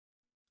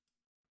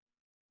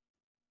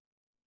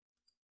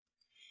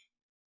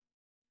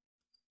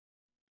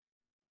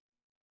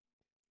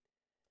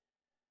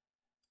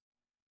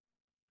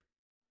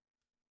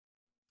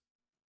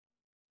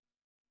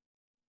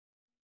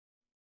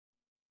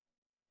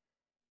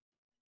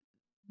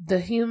The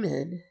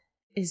human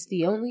is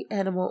the only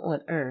animal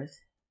on earth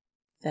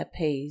that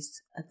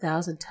pays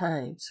 1,000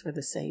 times for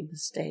the same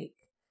mistake.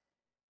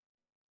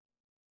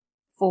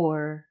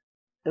 For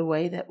the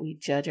way that we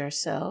judge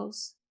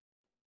ourselves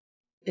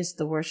is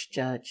the worst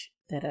judge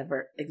that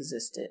ever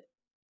existed.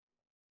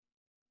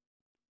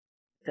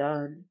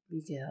 Don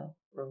Miguel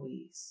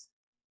Ruiz.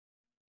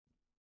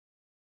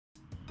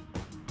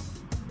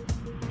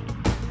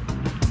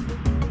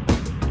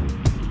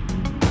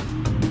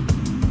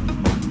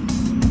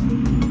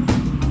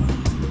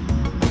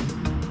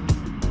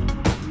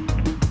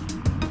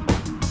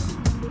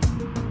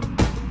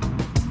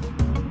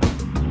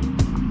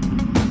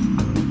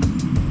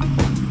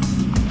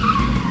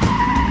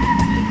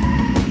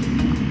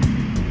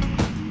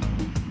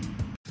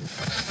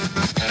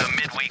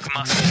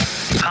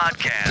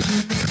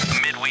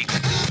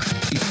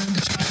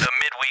 The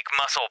Midweek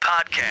Muscle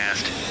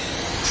Podcast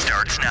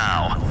starts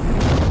now.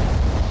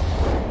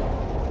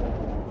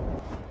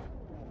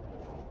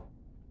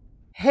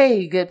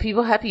 Hey, good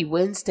people. Happy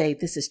Wednesday.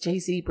 This is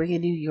JZ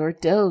bringing you your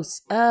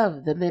dose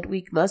of the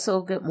Midweek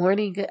Muscle. Good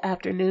morning, good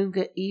afternoon,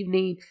 good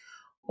evening,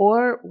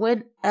 or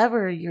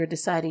whenever you're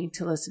deciding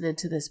to listen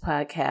into this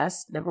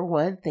podcast. Number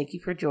one, thank you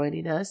for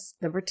joining us.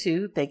 Number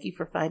two, thank you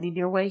for finding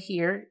your way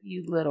here,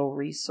 you little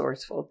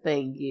resourceful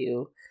thing,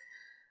 you.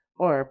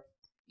 Or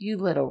you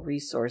little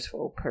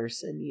resourceful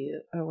person,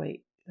 you. Oh,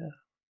 wait.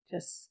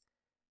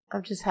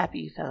 I'm just happy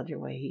you found your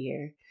way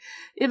here.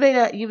 You may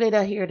not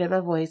hear it in my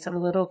voice. I'm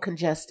a little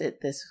congested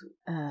this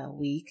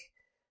week.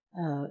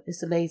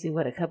 It's amazing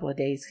what a couple of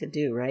days can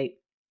do, right?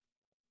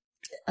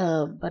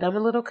 But I'm a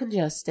little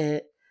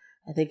congested.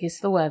 I think it's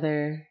the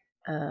weather.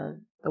 The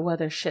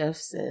weather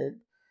shifts and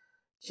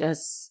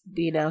just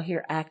being out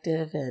here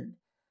active and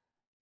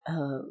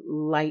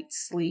light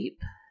sleep.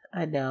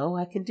 I know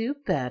I can do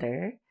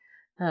better.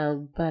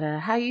 But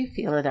how you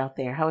feeling out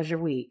there? How was your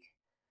week?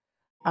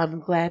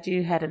 I'm glad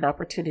you had an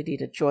opportunity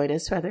to join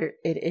us, whether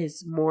it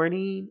is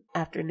morning,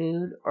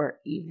 afternoon, or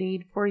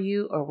evening for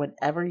you, or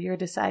whenever you're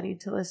deciding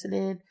to listen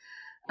in.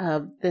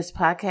 This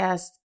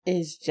podcast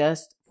is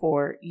just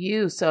for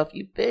you. So if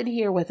you've been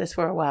here with us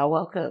for a while,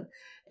 welcome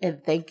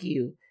and thank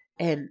you.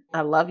 And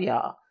I love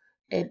y'all.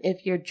 And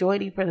if you're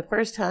joining for the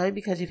first time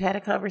because you've had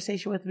a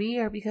conversation with me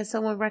or because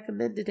someone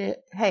recommended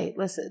it, hey,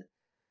 listen.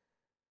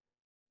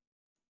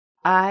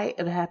 I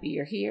am happy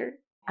you're here.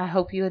 I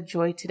hope you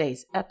enjoyed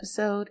today's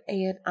episode.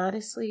 And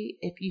honestly,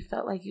 if you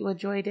felt like you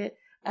enjoyed it,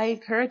 I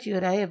encourage you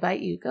and I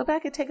invite you, go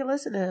back and take a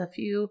listen to a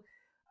few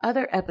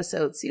other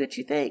episodes. See what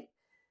you think.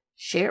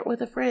 Share it with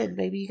a friend.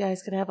 Maybe you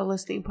guys can have a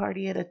listening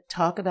party and a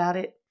talk about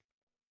it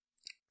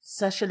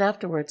session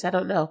afterwards. I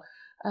don't know.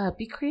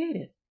 Be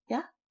creative.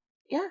 Yeah.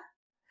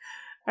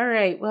 All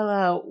right.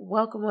 Well,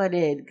 welcome on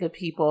in, good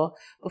people.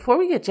 Before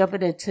we get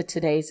jumping into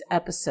today's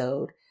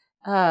episode,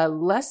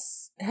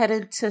 let's head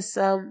into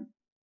some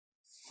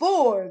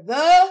For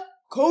the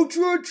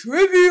Cultural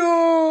Trivia!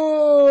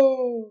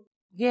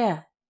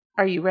 Yeah.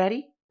 Are you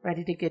ready?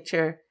 Ready to get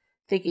your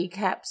thinking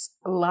caps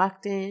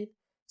locked in?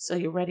 So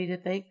you're ready to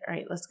think? All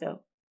right, let's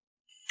go.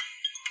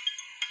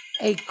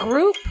 A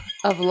group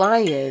of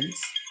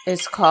lions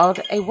is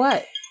called a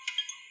what?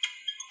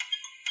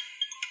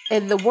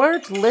 In the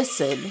word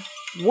listen,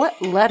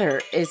 what letter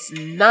is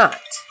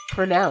not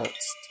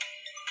pronounced?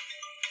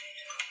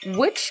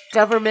 Which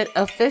government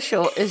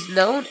official is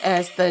known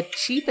as the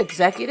chief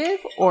executive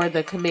or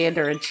the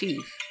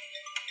commander-in-chief?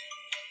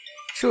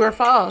 True or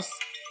false?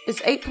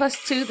 Is 8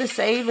 plus 2 the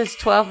same as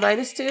 12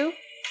 minus 2?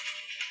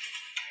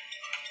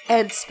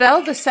 And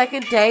spell the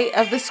second day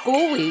of the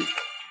school week.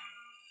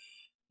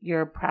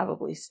 You're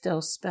probably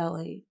still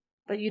spelling,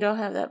 but you don't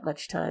have that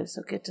much time,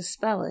 so get to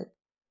spelling.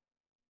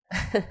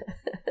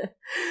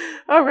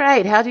 All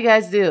right, how'd you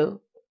guys do?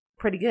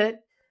 Pretty good?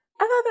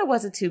 I thought that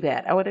wasn't too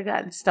bad. I would have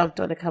gotten stumped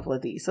on a couple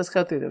of these. Let's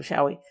go through them,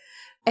 shall we?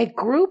 A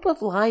group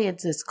of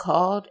lions is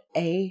called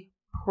a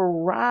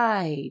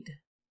pride.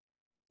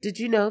 Did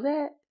you know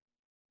that?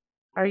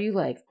 Are you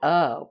like,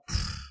 oh,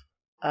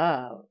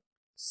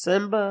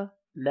 Simba?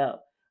 No.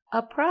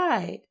 A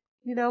pride.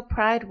 You know,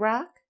 Pride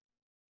Rock?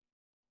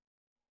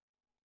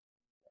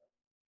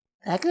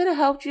 That could have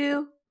helped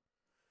you.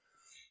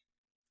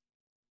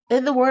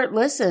 In the word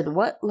listen,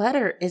 what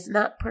letter is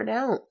not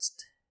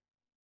pronounced?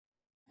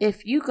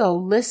 If you go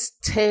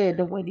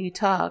listen when you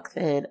talk,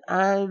 then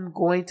I'm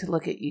going to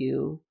look at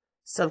you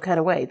some kind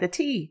of way. The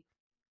T.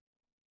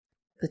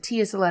 The T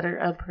is a letter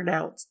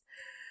unpronounced.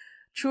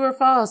 True or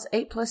false?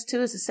 8 plus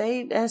 2 is the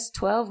same as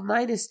 12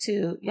 minus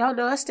 2. Y'all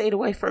know I stayed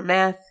away from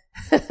math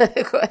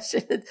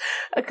questions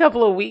a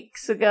couple of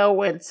weeks ago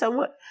when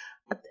someone,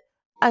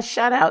 I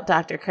shout out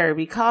Dr.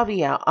 Kirby, called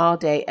me out all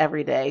day,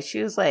 every day.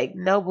 She was like,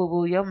 no,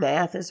 boo-boo, your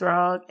math is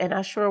wrong. And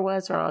I sure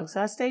was wrong.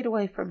 So I stayed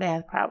away from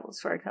math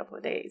problems for a couple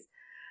of days.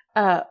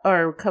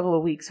 Or a couple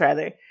of weeks,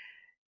 rather.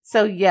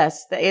 So,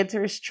 yes, the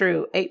answer is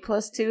true. 8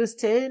 plus 2 is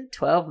 10.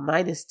 12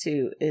 minus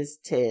 2 is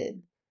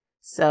 10.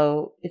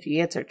 So, if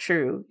you answer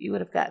true, you would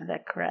have gotten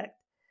that correct.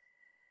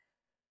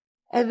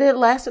 And then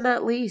last but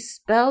not least,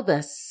 spell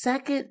the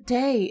second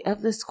day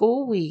of the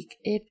school week.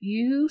 If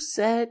you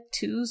said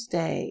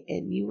Tuesday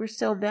and you were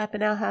still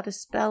mapping out how to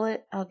spell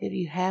it, I'll give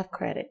you half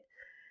credit.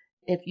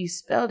 If you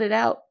spelled it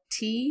out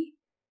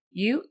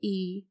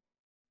TUESDAY,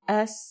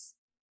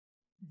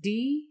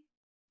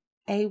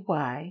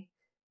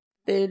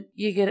 then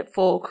you get it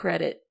full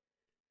credit.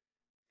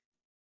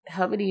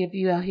 How many of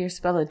you out here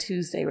spelling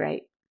Tuesday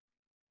right?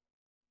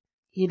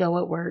 You know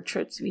what word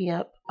trips me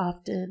up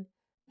often,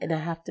 and I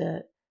have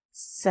to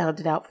sound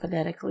it out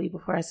phonetically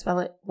before I spell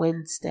it?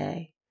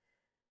 Wednesday.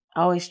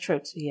 Always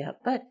trips me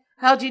up. But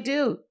how'd you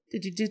do?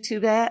 Did you do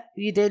too bad?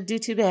 You didn't do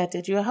too bad,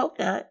 did you? I hope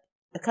not.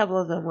 A couple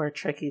of them were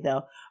tricky,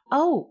 though.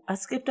 Oh, I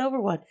skipped over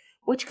one.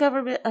 Which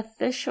government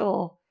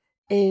official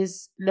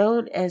is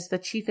known as the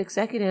chief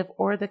executive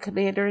or the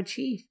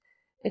commander-in-chief?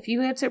 If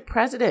you answer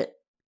president,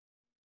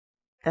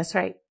 that's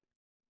right.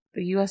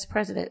 The U.S.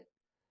 president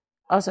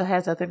also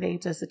has other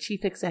names as the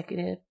chief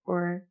executive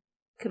or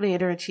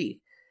commander-in-chief.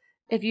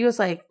 If you was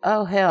like,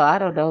 oh, hell, I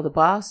don't know, the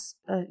boss,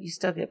 you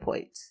still get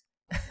points.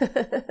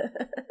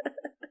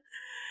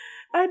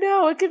 I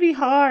know, it can be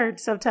hard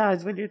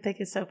sometimes when you're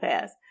thinking so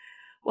fast.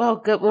 Well,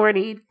 good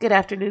morning, good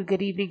afternoon,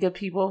 good evening, good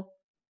people.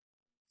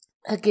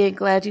 Again,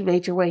 glad you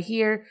made your way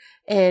here,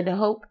 and I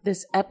hope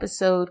this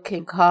episode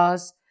can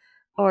cause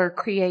or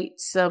create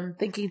some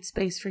thinking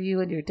space for you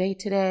in your day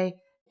today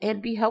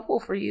and be helpful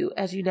for you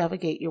as you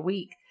navigate your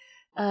week.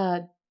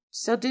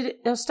 So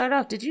start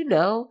off, did you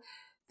know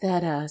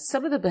that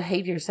some of the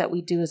behaviors that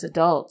we do as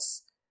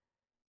adults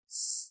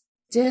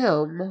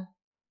stem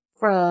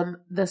from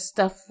the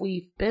stuff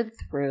we've been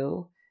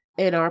through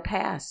in our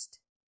past?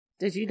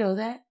 Did you know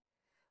that?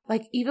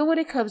 Like, even when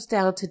it comes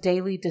down to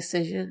daily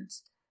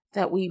decisions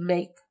that we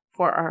make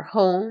for our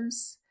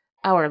homes,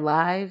 our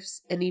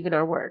lives, and even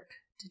our work.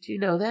 Did you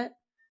know that?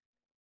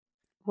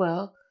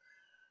 Well,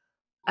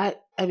 I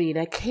mean,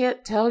 I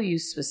can't tell you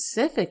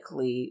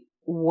specifically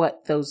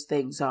what those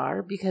things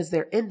are because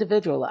they're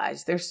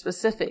individualized. They're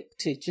specific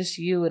to just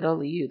you and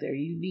only you. They're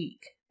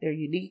unique. They're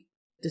unique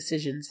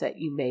decisions that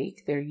you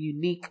make. They're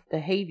unique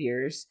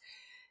behaviors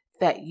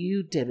that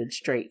you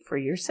demonstrate for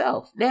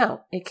yourself.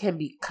 Now, it can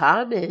be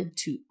common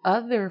to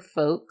other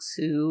folks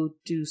who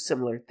do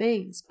similar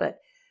things, but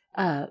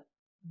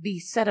the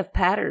set of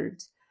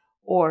patterns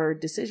or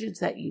decisions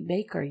that you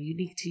make are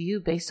unique to you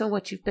based on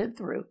what you've been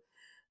through.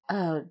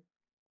 And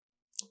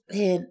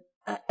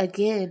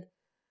again,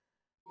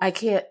 I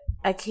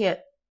can't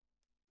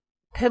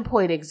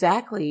pinpoint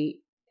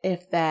exactly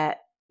if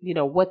that,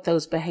 what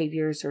those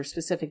behaviors or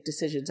specific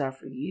decisions are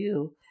for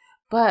you,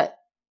 but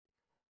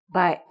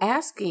by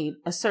asking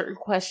a certain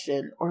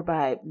question or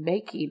by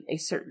making a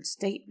certain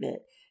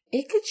statement,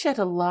 it could shed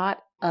a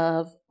lot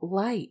of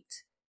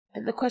light.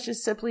 And the question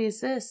simply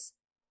is this: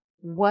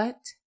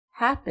 what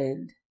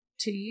happened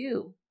to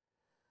you?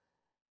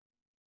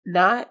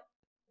 Not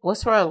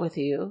what's wrong with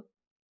you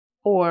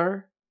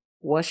or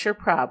what's your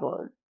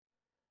problem,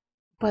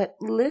 but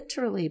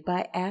literally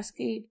by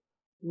asking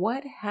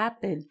what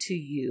happened to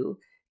you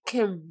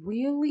can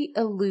really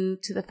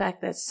allude to the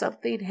fact that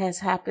something has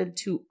happened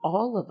to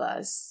all of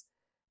us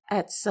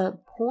at some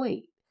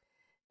point,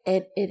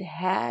 and it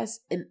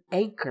has an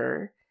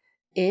anchor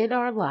in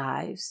our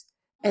lives,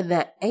 and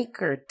that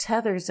anchor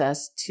tethers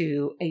us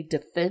to a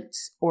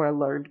defense or a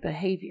learned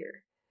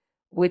behavior,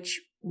 which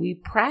we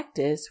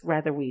practice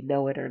whether we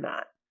know it or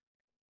not.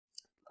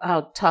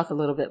 I'll talk a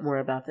little bit more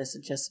about this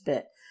in just a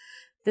bit.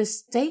 This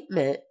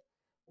statement,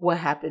 what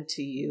happened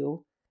to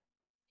you,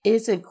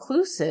 is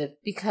inclusive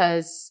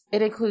because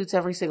it includes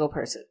every single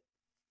person.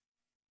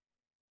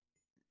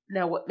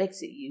 Now, what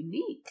makes it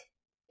unique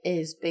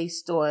is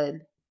based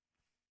on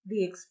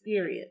the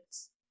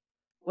experience.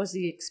 Was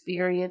the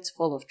experience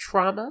full of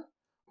trauma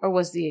or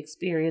was the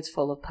experience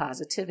full of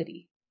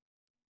positivity?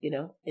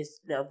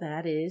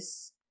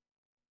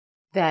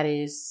 That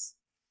is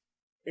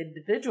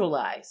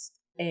individualized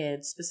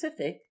and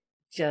specific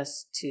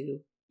just to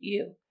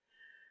you.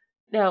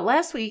 Now,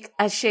 last week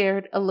I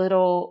shared a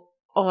little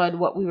on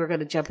what we were going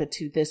to jump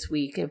into this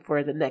week and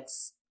for the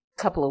next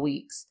couple of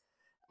weeks.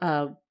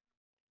 And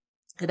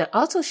I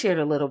also shared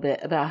a little bit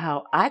about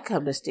how I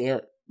come to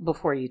stand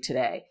before you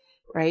today,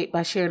 right?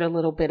 By sharing a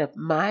little bit of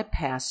my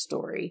past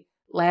story.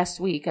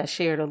 Last week, I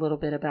shared a little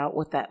bit about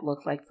what that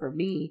looked like for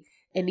me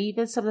and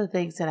even some of the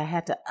things that I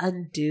had to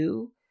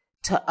undo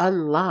to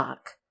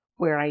unlock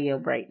where I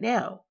am right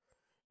now.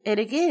 And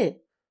again,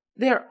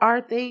 there are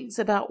things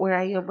about where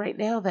I am right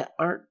now that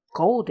aren't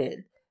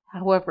golden.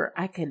 However,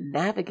 I can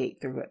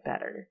navigate through it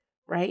better,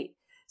 right?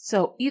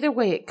 So either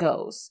way it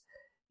goes,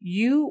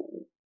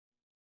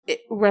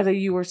 whether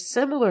you were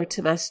similar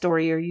to my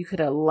story or you could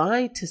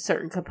align to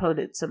certain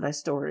components of my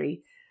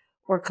story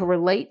or could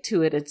relate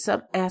to it in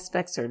some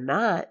aspects or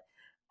not,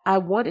 I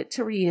wanted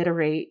to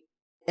reiterate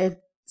and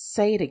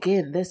say it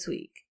again this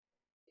week.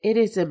 It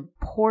is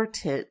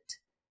important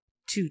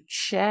to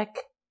check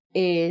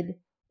in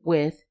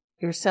with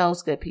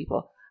yourselves, good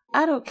people.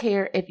 I don't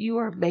care if you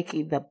are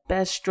making the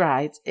best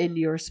strides in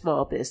your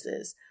small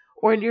business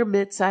or in your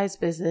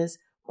mid-sized business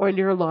or in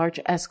your large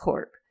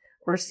S-Corp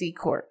or C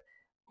Corp.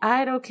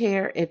 I don't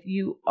care if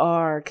you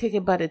are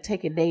kicking butt and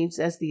taking names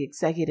as the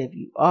executive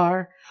you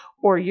are,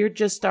 or you're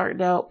just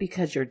starting out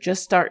because you're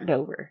just starting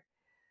over,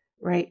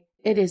 right?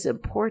 It is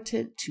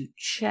important to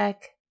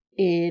check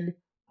in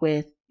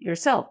with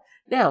yourself.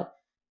 Now,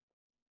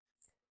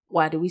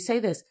 why do we say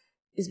this?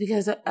 Is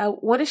because I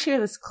want to share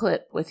this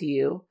clip with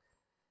you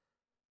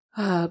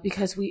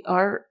because we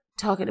are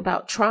talking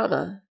about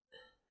trauma.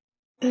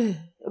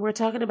 We're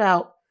talking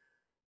about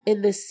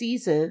in this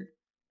season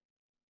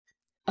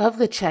of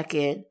the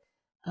check-in,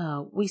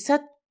 we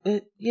said,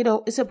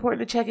 it's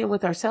important to check in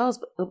with ourselves,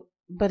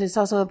 but it's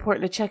also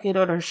important to check in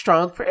on our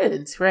strong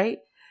friends, right?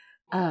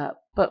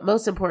 But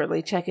most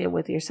importantly, check in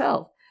with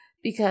yourself,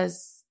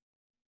 because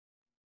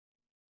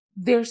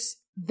there's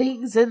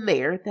things in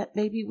there that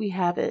maybe we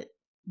haven't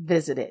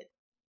visited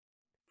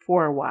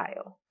for a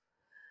while.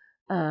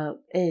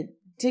 And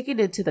digging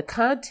into the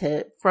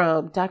content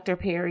from Dr.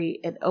 Perry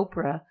and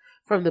Oprah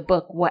from the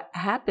book, What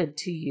Happened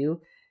to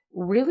You,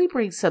 really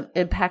brings some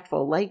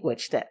impactful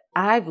language that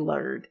I've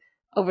learned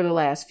over the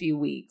last few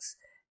weeks.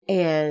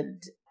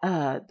 And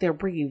they're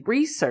bringing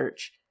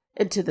research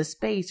into the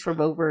space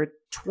from over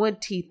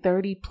 20,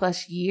 30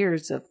 plus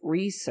years of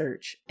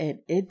research and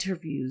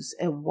interviews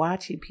and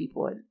watching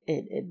people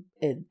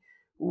and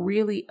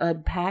really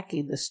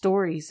unpacking the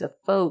stories of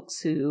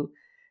folks who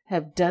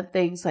have done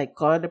things like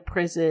gone to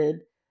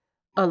prison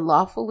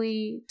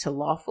unlawfully, to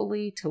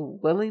lawfully, to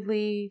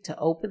willingly, to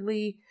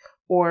openly,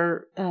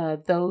 or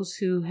those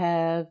who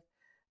have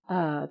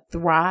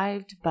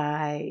thrived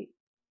by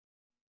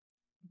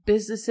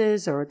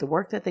businesses or the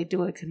work that they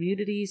do in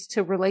communities,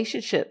 to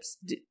relationships,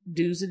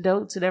 do's and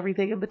don'ts and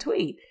everything in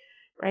between,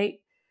 right?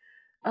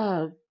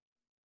 And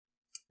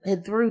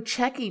through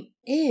checking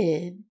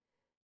in,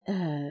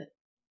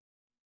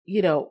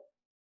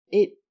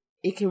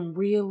 it can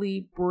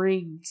really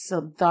bring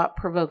some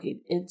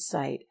thought-provoking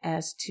insight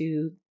as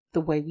to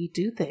the way we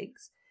do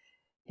things.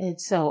 And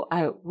so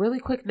a really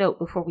quick note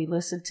before we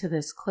listen to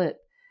this clip.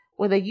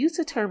 When they use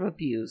the term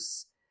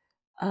abuse,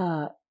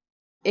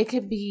 it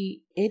can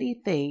be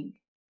anything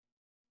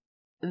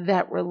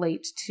that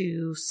relates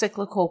to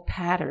cyclical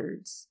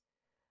patterns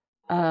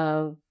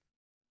of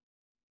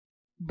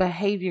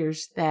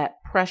behaviors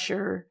that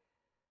pressure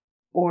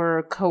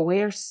or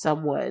coerce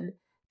someone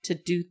to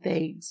do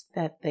things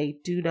that they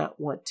do not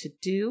want to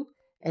do.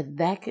 And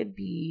that could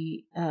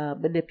be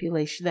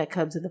manipulation that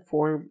comes in the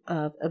form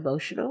of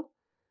emotional,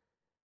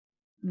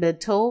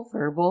 mental,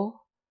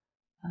 verbal,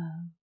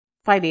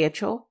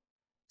 financial,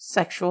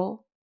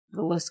 sexual,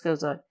 the list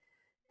goes on.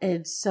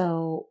 And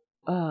so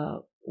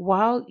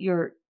while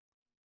you're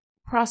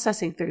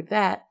processing through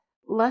that,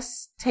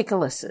 let's take a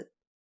listen.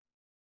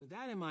 With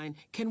that in mind,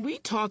 can we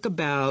talk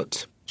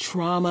about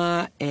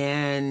trauma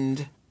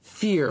and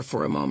fear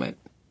for a moment?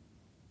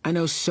 I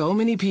know so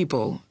many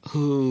people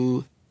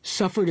who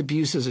suffered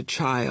abuse as a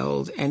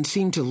child and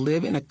seem to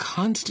live in a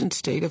constant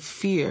state of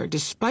fear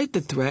despite the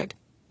threat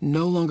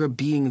no longer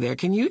being there.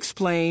 Can you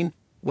explain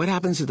what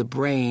happens to the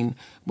brain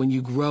when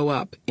you grow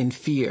up in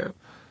fear?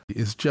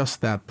 Is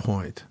just that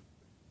point.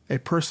 A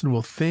person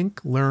will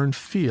think, learn,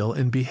 feel,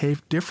 and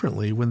behave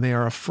differently when they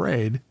are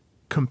afraid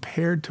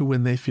compared to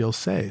when they feel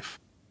safe.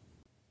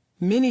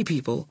 Many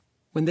people,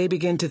 when they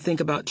begin to think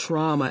about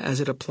trauma as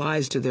it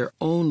applies to their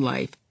own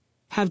life,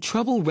 have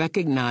trouble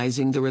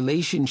recognizing the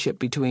relationship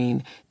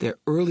between their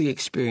early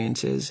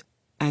experiences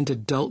and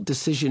adult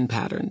decision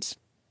patterns.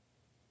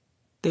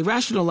 They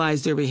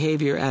rationalize their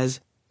behavior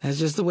as "that's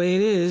just the way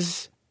it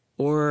is,"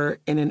 or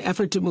in an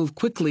effort to move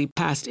quickly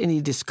past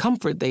any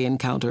discomfort they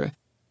encounter,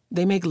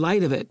 they make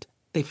light of it.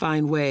 They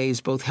find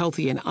ways, both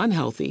healthy and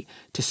unhealthy,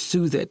 to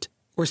soothe it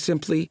or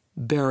simply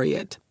bury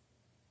it.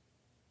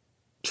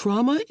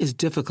 Trauma is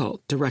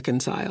difficult to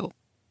reconcile.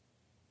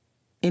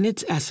 In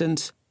its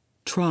essence,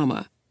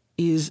 trauma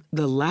is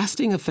the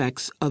lasting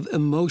effects of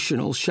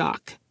emotional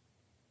shock.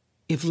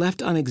 If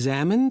left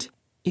unexamined,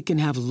 it can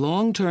have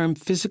long-term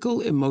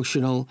physical,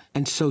 emotional,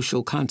 and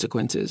social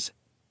consequences.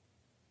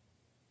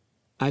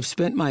 I've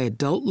spent my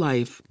adult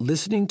life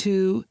listening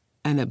to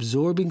and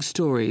absorbing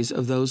stories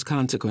of those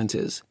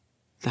consequences,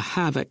 the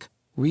havoc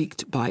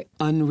wreaked by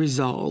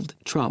unresolved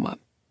trauma.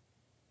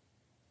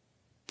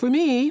 For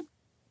me,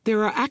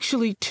 there are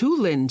actually two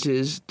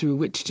lenses through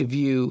which to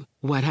view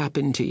what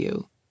happened to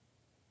you.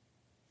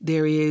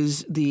 There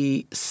is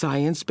the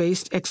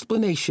science-based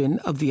explanation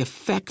of the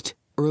effect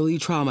early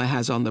trauma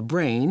has on the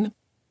brain,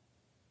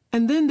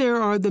 and then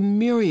there are the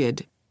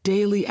myriad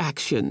daily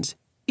actions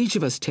each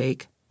of us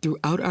take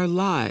throughout our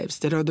lives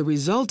that are the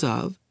result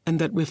of and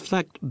that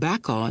reflect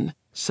back on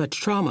such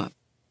trauma.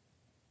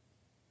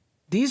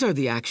 These are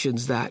the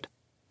actions that,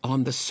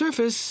 on the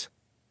surface,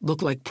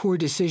 look like poor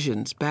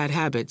decisions, bad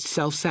habits,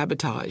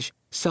 self-sabotage,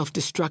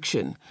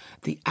 self-destruction,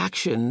 the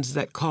actions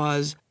that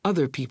cause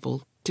other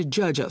people to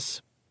judge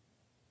us.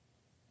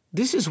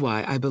 This is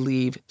why I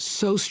believe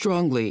so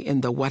strongly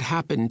in the "what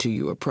happened to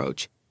you"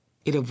 approach.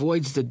 It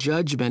avoids the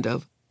judgment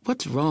of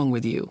 "what's wrong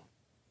with you?"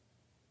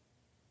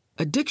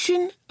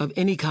 Addiction of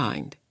any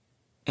kind,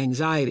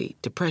 anxiety,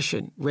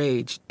 depression,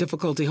 rage,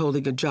 difficulty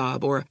holding a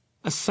job, or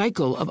a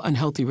cycle of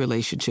unhealthy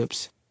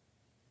relationships.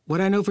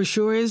 What I know for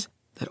sure is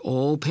that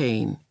all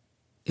pain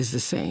is the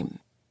same.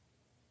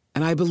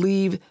 And I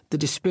believe the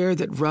despair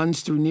that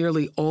runs through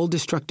nearly all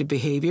destructive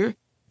behavior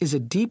is a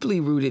deeply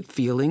rooted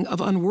feeling of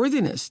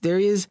unworthiness. There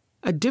is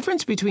a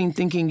difference between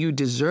thinking you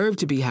deserve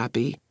to be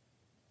happy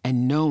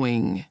and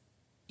knowing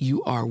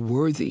you are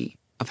worthy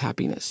of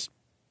happiness.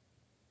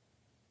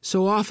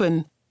 So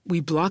often, we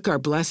block our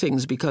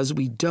blessings because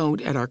we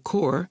don't, at our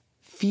core,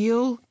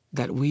 feel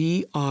that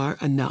we are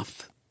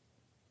enough.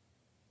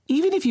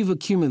 Even if you've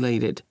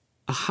accumulated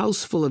a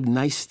house full of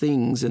nice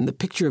things and the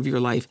picture of your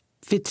life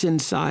fits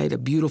inside a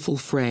beautiful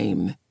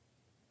frame,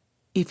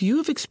 if you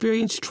have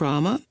experienced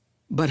trauma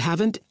but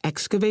haven't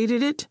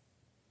excavated it,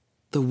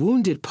 the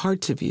wounded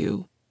parts of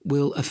you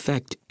will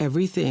affect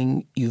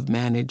everything you've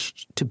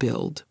managed to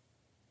build.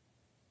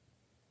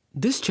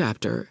 This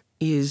chapter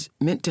is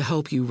meant to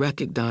help you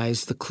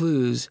recognize the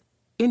clues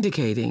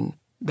indicating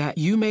that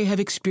you may have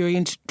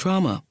experienced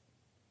trauma.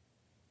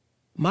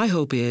 My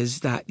hope is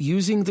that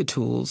using the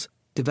tools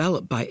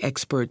developed by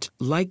experts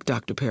like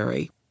Dr.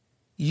 Perry,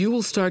 you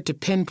will start to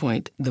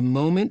pinpoint the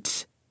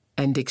moments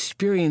and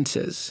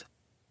experiences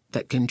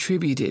that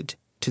contributed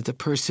to the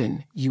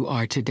person you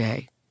are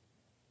today.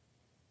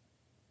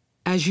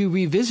 As you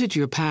revisit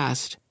your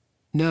past,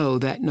 know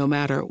that no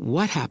matter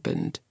what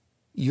happened,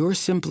 you're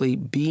simply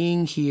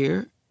being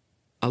here,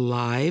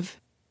 alive,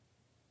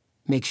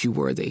 makes you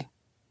worthy.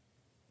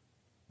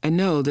 And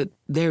know that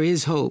there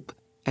is hope.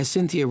 As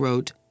Cynthia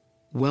wrote,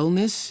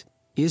 wellness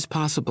is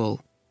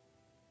possible.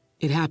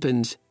 It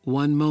happens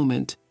one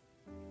moment,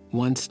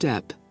 one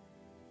step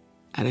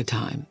at a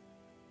time.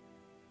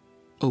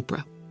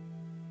 Oprah.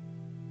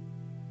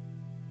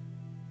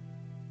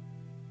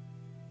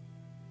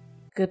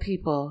 Good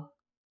people,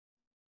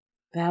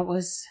 that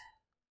was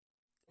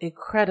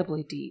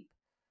incredibly deep.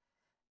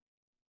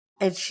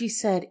 And she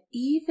said,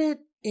 even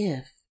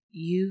if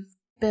you've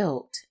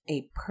built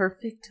a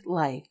perfect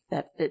life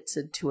that fits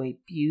into a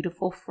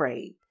beautiful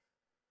frame,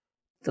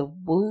 the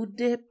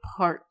wounded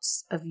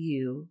parts of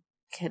you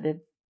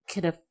can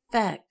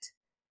affect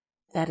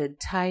that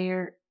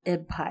entire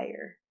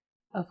empire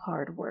of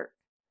hard work.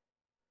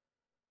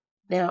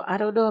 Now, I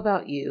don't know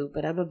about you,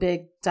 but I'm a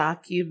big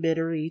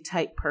documentary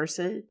type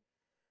person.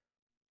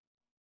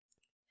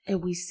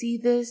 And we see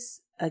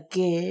this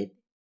again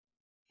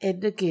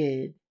and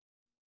again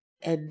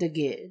and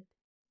again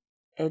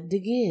and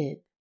again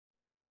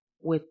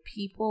with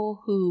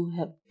people who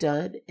have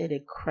done an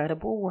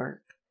incredible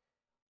work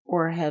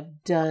or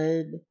have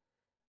done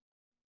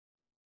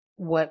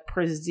what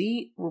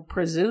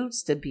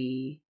presumes to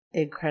be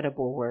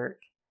incredible work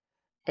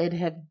and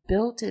have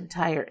built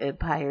entire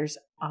empires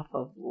off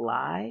of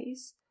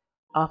lies,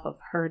 off of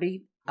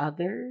hurting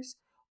others,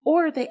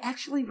 or they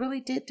actually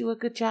really did do a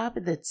good job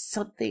and then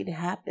something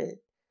happened.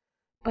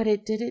 But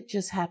it didn't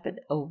just happen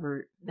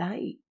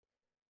overnight.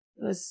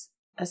 It was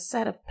a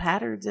set of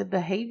patterns and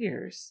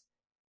behaviors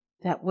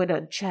that went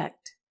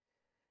unchecked.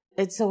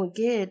 And so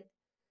again,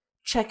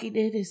 checking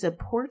in is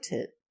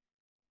important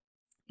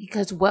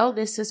because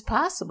wellness is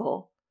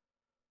possible.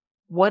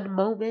 One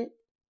moment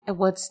and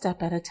one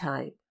step at a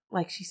time,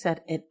 like she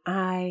said. And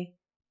I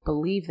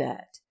believe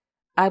that.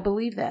 I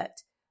believe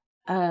that.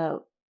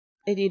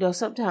 And you know,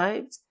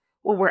 sometimes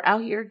when we're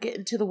out here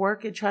getting to the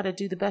work and trying to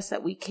do the best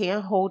that we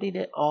can, holding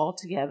it all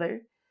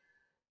together,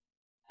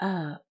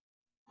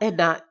 and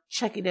not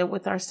checking in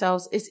with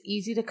ourselves, it's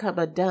easy to come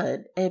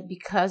undone. And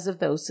because of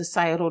those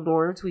societal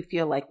norms, we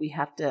feel like we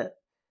have to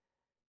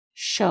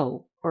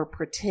show or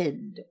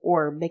pretend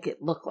or make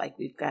it look like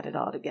we've got it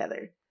all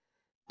together.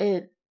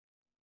 And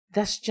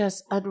that's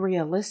just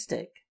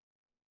unrealistic.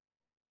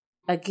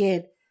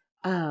 Again,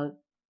 I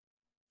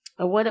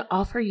want to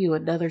offer you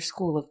another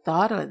school of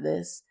thought on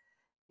this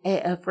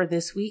for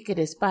this week. It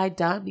is by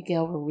Don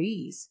Miguel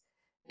Ruiz.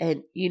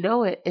 And you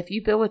know it, if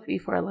you've been with me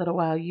for a little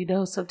while, you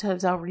know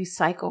sometimes I'll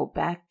recycle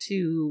back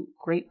to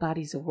great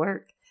bodies of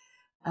work,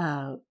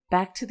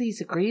 back to these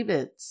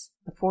agreements,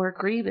 the 4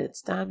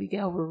 agreements, Don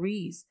Miguel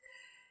Ruiz.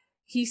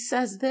 He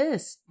says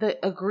this, the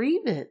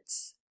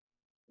agreements.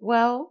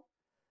 Well,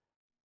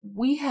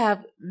 we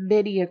have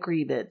many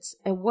agreements.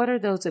 And what are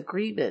those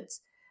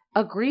agreements?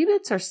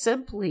 Agreements are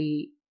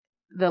simply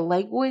the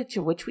language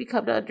in which we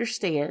come to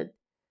understand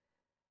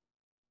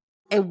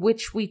and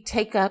which we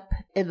take up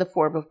in the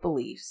form of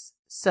beliefs.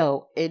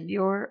 So in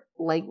your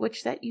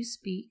language that you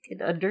speak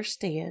and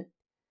understand,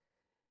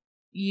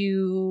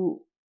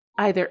 you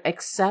either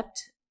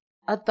accept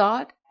a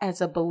thought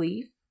as a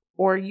belief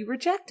or you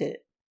reject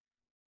it.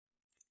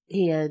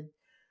 And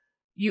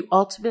you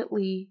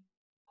ultimately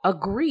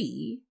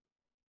agree.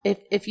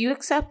 If you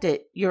accept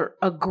it, you're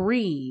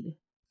agreed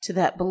to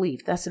that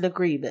belief. That's an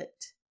agreement.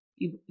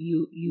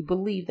 You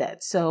believe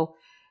that. So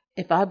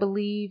if I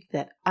believe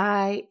that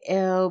I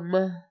am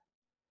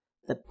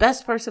the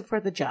best person for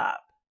the job,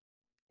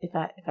 if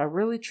I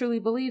really truly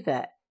believe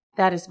that,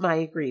 that is my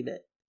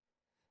agreement.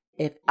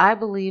 If I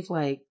believe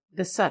like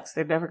this sucks,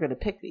 they're never going to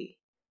pick me,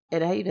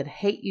 and I even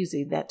hate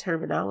using that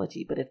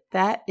terminology, but if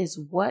that is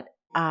what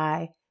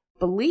I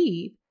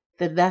believe,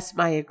 then that's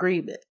my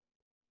agreement.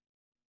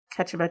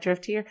 Catching my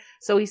drift here?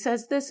 So he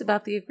says this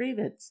about the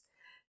agreements.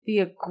 The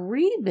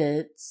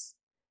agreements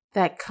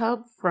that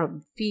come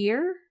from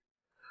fear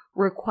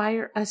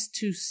require us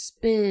to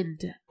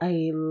spend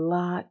a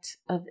lot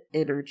of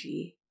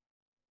energy.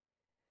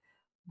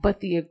 But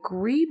the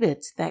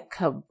agreements that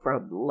come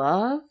from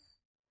love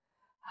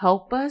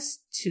help us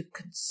to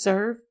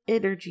conserve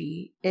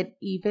energy and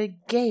even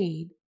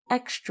gain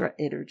extra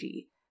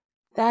energy.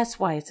 That's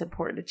why it's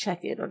important to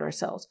check in on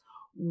ourselves.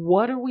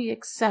 What are we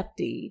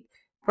accepting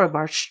from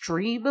our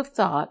stream of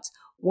thoughts?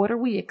 What are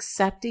we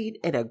accepting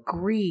and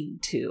agreeing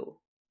to?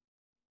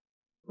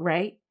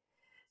 Right?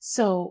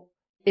 So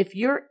if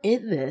you're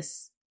in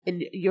this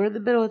and you're in the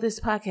middle of this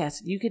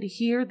podcast and you can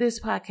hear this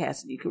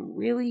podcast and you can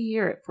really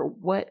hear it for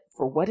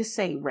what it's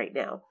saying right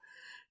now,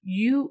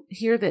 you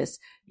hear this.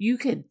 You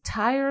can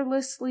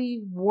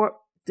tirelessly work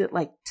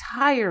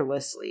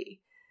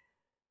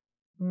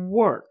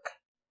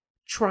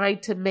trying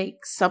to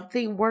make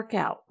something work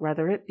out,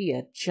 whether it be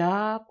a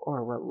job or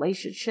a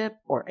relationship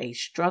or a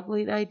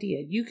struggling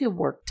idea. You can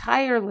work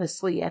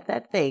tirelessly at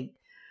that thing,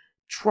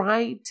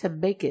 trying to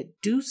make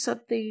it do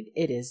something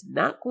it is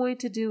not going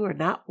to do or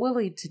not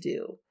willing to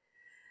do.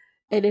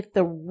 And if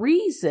the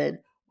reason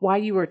why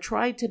you are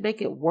trying to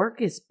make it work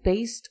is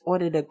based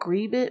on an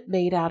agreement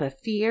made out of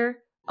fear,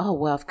 oh,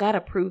 well, I've got to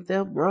prove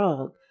them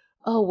wrong.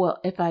 Oh, well,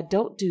 if I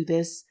don't do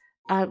this,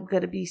 I'm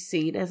going to be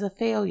seen as a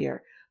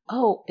failure.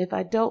 Oh,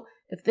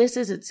 if this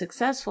isn't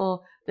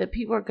successful, then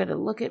people are going to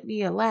look at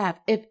me and laugh.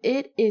 If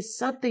it is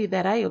something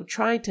that I am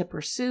trying to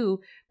pursue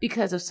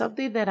because of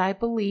something that I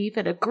believe,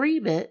 an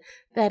agreement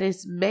that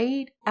is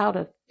made out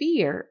of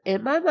fear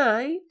in my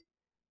mind,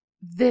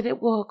 then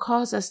it will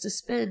cause us to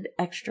spend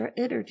extra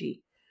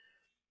energy.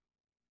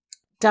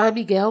 Don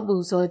Miguel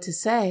moves on to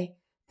say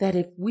that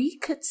if we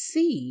could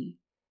see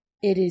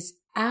it is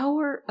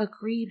our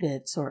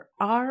agreements or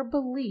our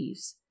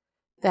beliefs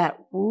that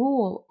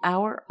rule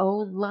our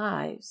own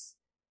lives,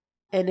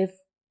 and if,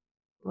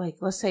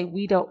 let's say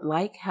we don't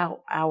like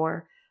how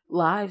our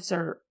lives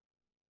are,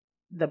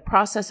 the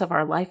process of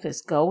our life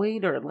is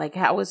going, or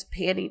how it's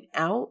panning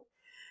out,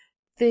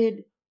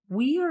 then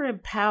we are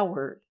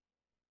empowered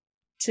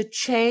to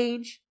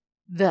change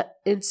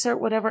insert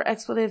whatever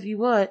expletive you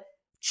want,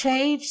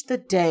 change the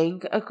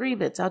dang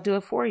agreements. I'll do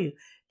it for you.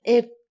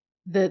 If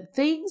the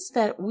things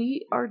that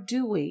we are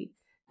doing,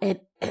 and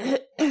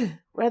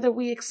whether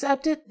we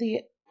accepted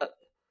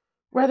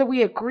whether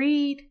we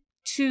agreed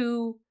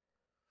to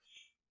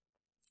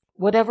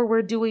whatever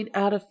we're doing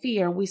out of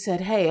fear, we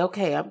said, hey,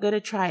 okay, I'm going to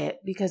try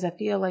it because I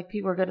feel like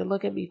people are going to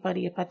look at me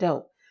funny if I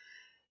don't.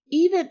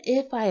 Even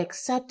if I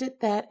accepted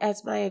that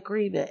as my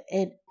agreement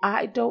and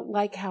I don't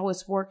like how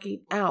it's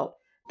working out,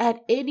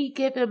 at any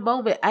given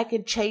moment, I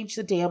can change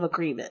the damn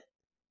agreement.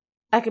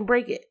 I can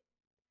break it,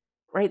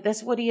 right?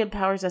 That's what he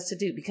empowers us to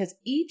do, because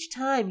each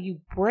time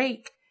you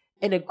break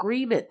an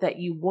agreement that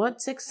you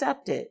once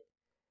accepted,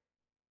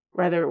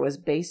 whether it was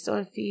based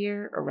on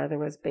fear or whether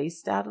it was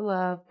based out of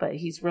love, but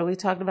he's really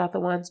talking about the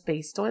ones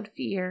based on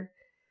fear.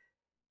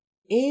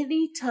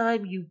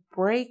 Anytime you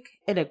break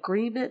an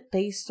agreement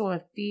based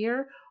on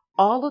fear,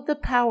 all of the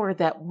power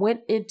that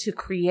went into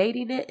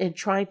creating it and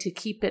trying to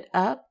keep it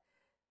up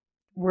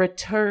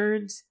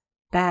returns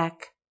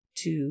back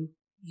to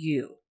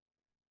you.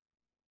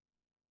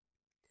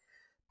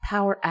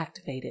 Power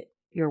activated.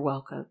 You're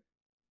welcome.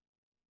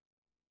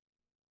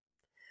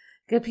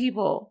 Good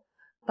people,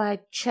 by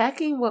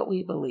checking what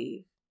we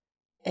believe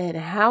and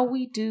how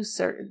we do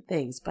certain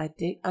things, by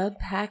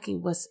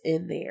unpacking what's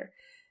in there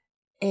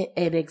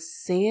and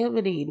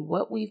examining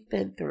what we've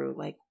been through,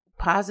 like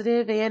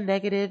positive and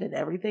negative and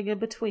everything in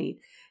between,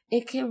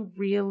 it can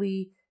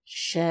really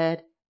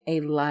shed a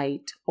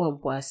light on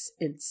what's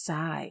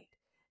inside.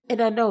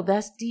 And I know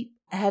that's deep,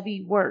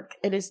 heavy work,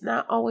 and it's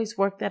not always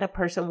work that a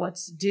person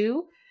wants to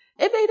do.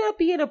 It may not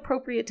be an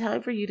appropriate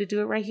time for you to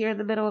do it right here in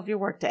the middle of your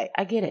workday.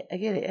 I get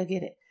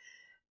it.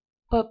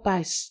 But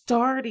by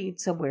starting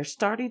somewhere,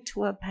 starting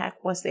to unpack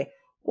what's there.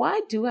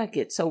 Why do I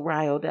get so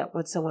riled up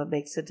when someone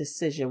makes a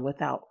decision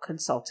without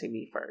consulting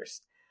me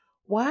first?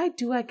 Why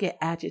do I get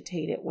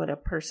agitated when a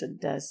person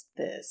does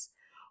this?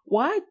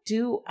 Why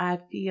do I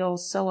feel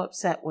so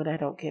upset when I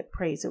don't get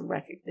praise and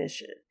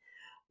recognition?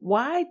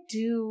 Why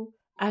do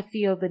I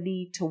feel the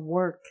need to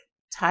work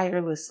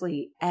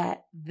tirelessly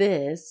at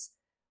this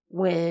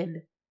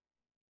when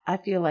I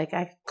feel like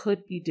I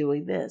could be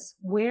doing this?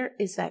 Where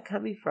is that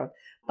coming from?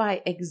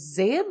 By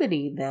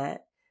examining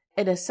that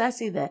and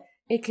assessing that,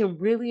 it can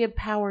really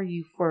empower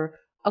you for,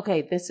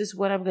 okay, this is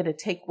what I'm going to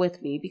take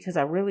with me because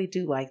I really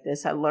do like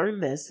this. I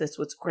learned this. This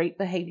was great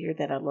behavior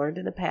that I learned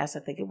in the past. I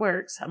think it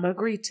works. I'm going to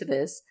agree to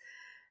this.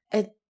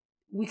 And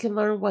we can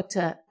learn what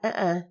to,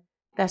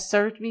 that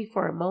served me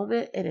for a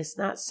moment and it's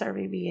not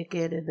serving me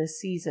again in this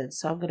season.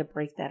 So I'm going to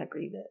break that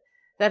agreement.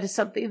 That is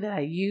something that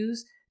I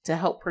use to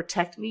help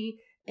protect me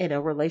in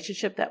a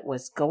relationship that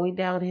was going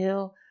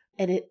downhill.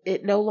 And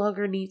it no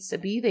longer needs to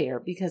be there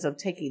because I'm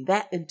taking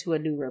that into a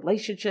new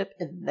relationship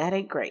and that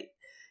ain't great.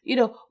 You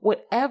know,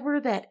 whatever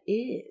that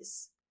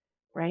is,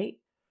 right?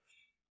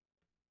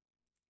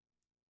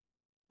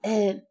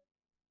 And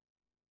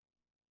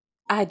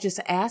I just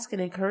ask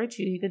and encourage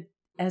you, even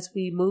as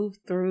we move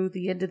through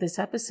the end of this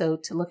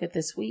episode, to look at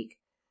this week.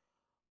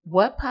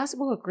 What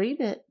possible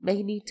agreement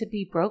may need to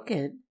be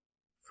broken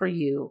for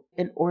you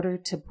in order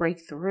to break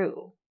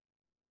through?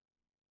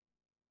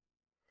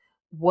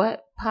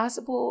 What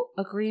possible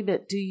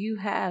agreement do you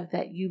have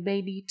that you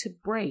may need to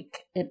break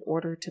in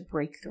order to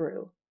break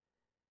through?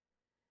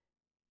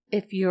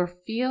 If you're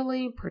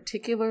feeling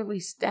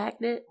particularly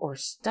stagnant or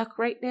stuck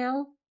right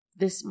now,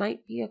 this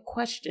might be a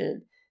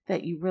question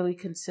that you really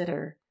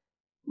consider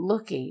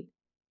looking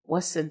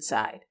what's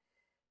inside,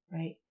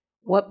 right?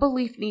 What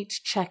belief needs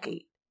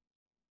checking?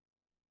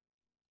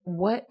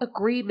 What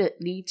agreement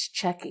needs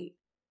checking?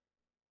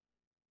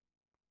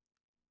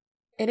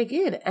 And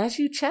again, as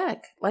you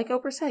check, like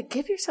Oprah said,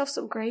 give yourself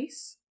some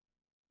grace,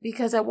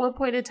 because at one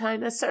point in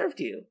time that served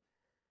you.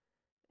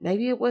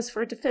 Maybe it was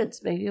for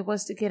defense. Maybe it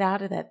was to get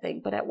out of that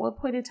thing. But at one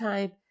point in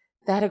time,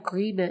 that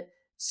agreement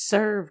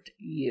served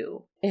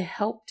you. It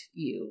helped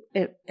you.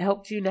 It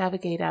helped you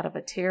navigate out of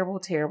a terrible,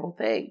 terrible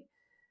thing.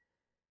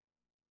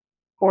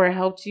 Or it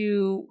helped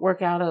you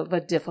work out of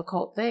a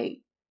difficult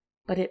thing.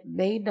 But it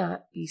may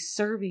not be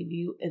serving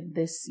you in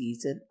this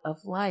season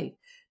of life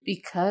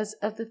because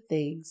of the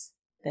things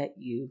that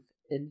you've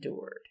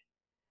endured,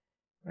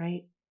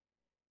 right?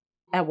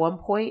 At one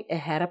point, it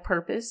had a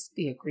purpose.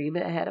 The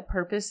agreement had a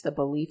purpose. The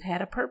belief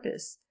had a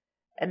purpose.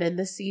 And in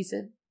this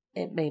season,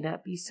 it may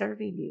not be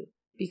serving you,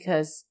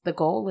 because the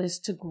goal is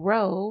to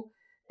grow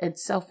and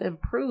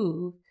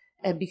self-improve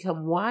and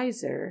become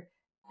wiser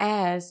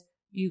as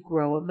you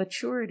grow in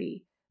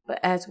maturity. But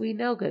as we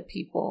know, good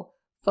people,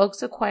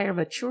 folks acquire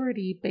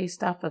maturity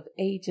based off of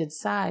age and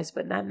size,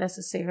 but not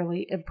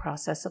necessarily in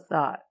process of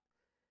thought.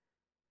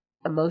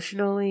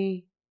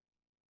 Emotionally,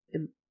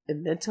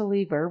 and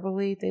mentally,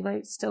 verbally, they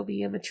might still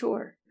be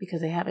immature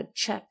because they haven't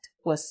checked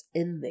what's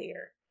in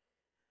there.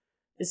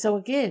 And so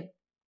again,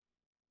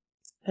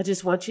 I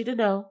just want you to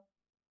know,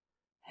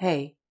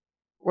 hey,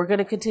 we're going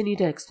to continue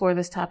to explore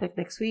this topic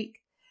next week.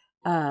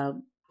 I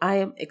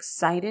am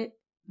excited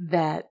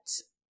that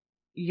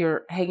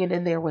you're hanging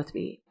in there with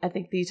me. I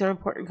think these are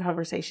important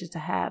conversations to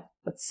have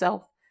with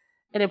self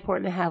and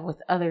important to have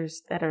with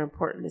others that are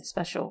important and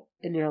special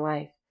in your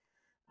life.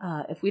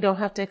 If we don't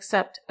have to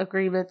accept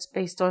agreements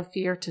based on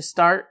fear to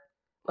start,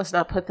 let's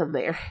not put them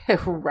there,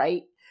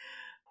 right?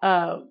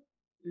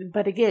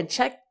 But again,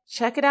 check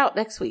it out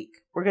next week.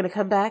 We're going to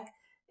come back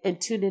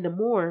and tune into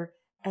more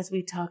as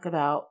we talk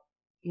about,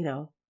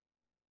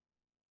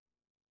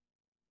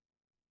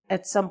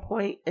 at some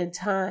point in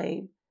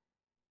time,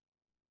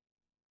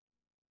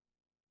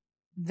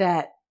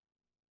 that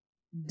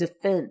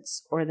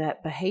defense or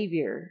that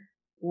behavior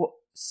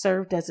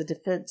served as a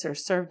defense or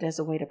served as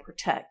a way to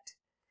protect.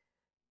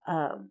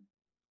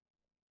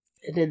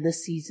 And in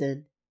this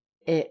season,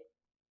 it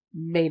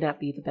may not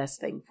be the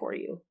best thing for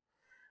you.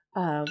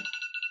 And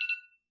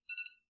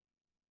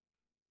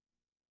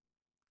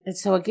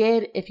so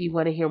again, if you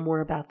want to hear more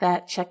about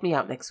that, check me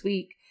out next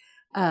week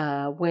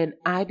when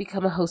I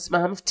become a host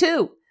mom of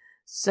 2.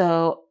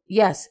 So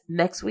yes,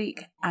 next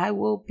week I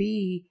will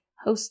be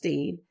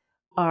hosting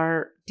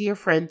our dear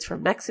friends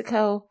from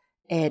Mexico,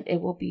 and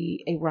it will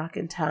be a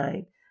rockin'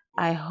 time.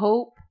 I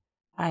hope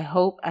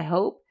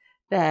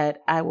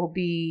that I will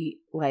be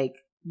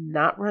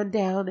not run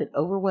down and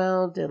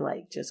overwhelmed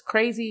and just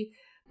crazy,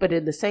 but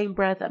in the same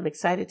breath, I'm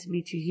excited to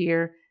meet you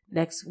here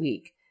next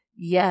week.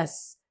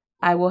 Yes,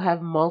 I will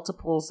have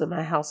multiples in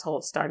my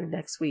household starting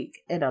next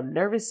week, and I'm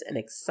nervous and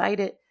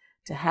excited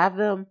to have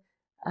them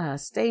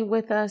stay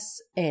with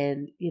us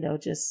and,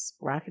 just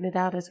rocking it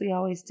out as we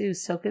always do.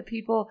 So good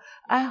people,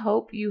 I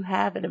hope you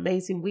have an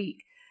amazing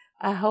week.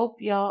 I hope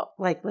y'all,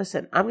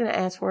 listen, I'm going to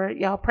ask for it.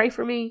 Y'all pray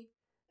for me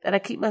that I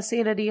keep my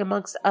sanity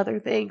amongst other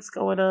things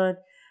going on.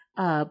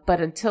 But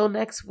until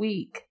next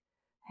week,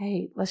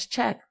 hey, let's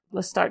check.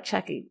 Let's start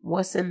checking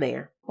what's in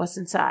there, what's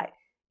inside.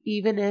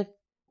 Even if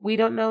we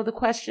don't know the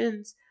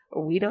questions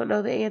or we don't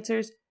know the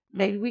answers,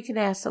 maybe we can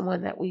ask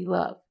someone that we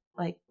love.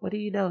 What do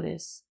you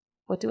notice?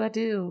 What do I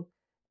do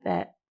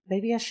that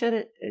maybe I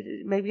should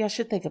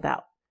think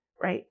about,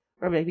 right?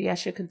 Or maybe I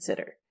should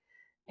consider.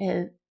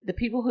 And the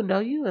people who know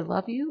you and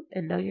love you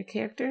and know your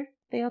character,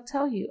 they'll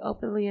tell you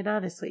openly and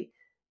honestly.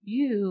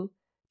 You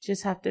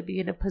just have to be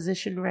in a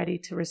position ready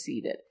to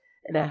receive it.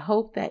 And I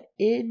hope that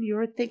in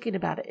your thinking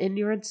about it, in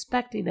your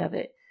inspecting of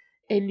it,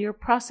 in your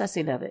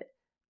processing of it,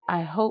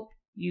 I hope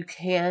you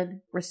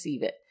can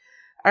receive it.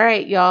 All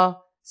right,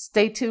 y'all,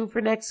 stay tuned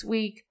for next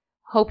week.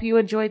 Hope you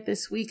enjoyed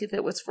this week. If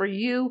it was for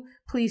you,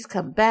 please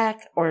come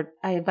back, or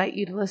I invite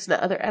you to listen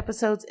to other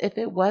episodes. If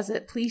it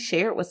wasn't, please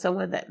share it with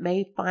someone that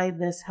may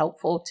find this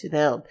helpful to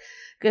them.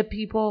 Good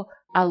people,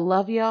 I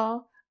love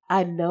y'all.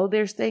 I know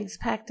there's things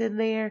packed in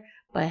there,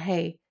 but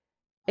hey,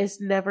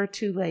 it's never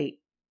too late.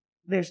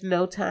 There's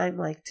no time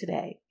like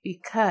today,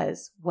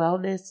 because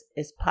wellness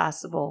is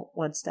possible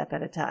one step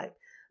at a time.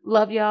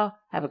 Love y'all.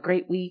 Have a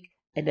great week.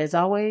 And as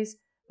always,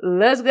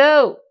 let's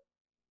go.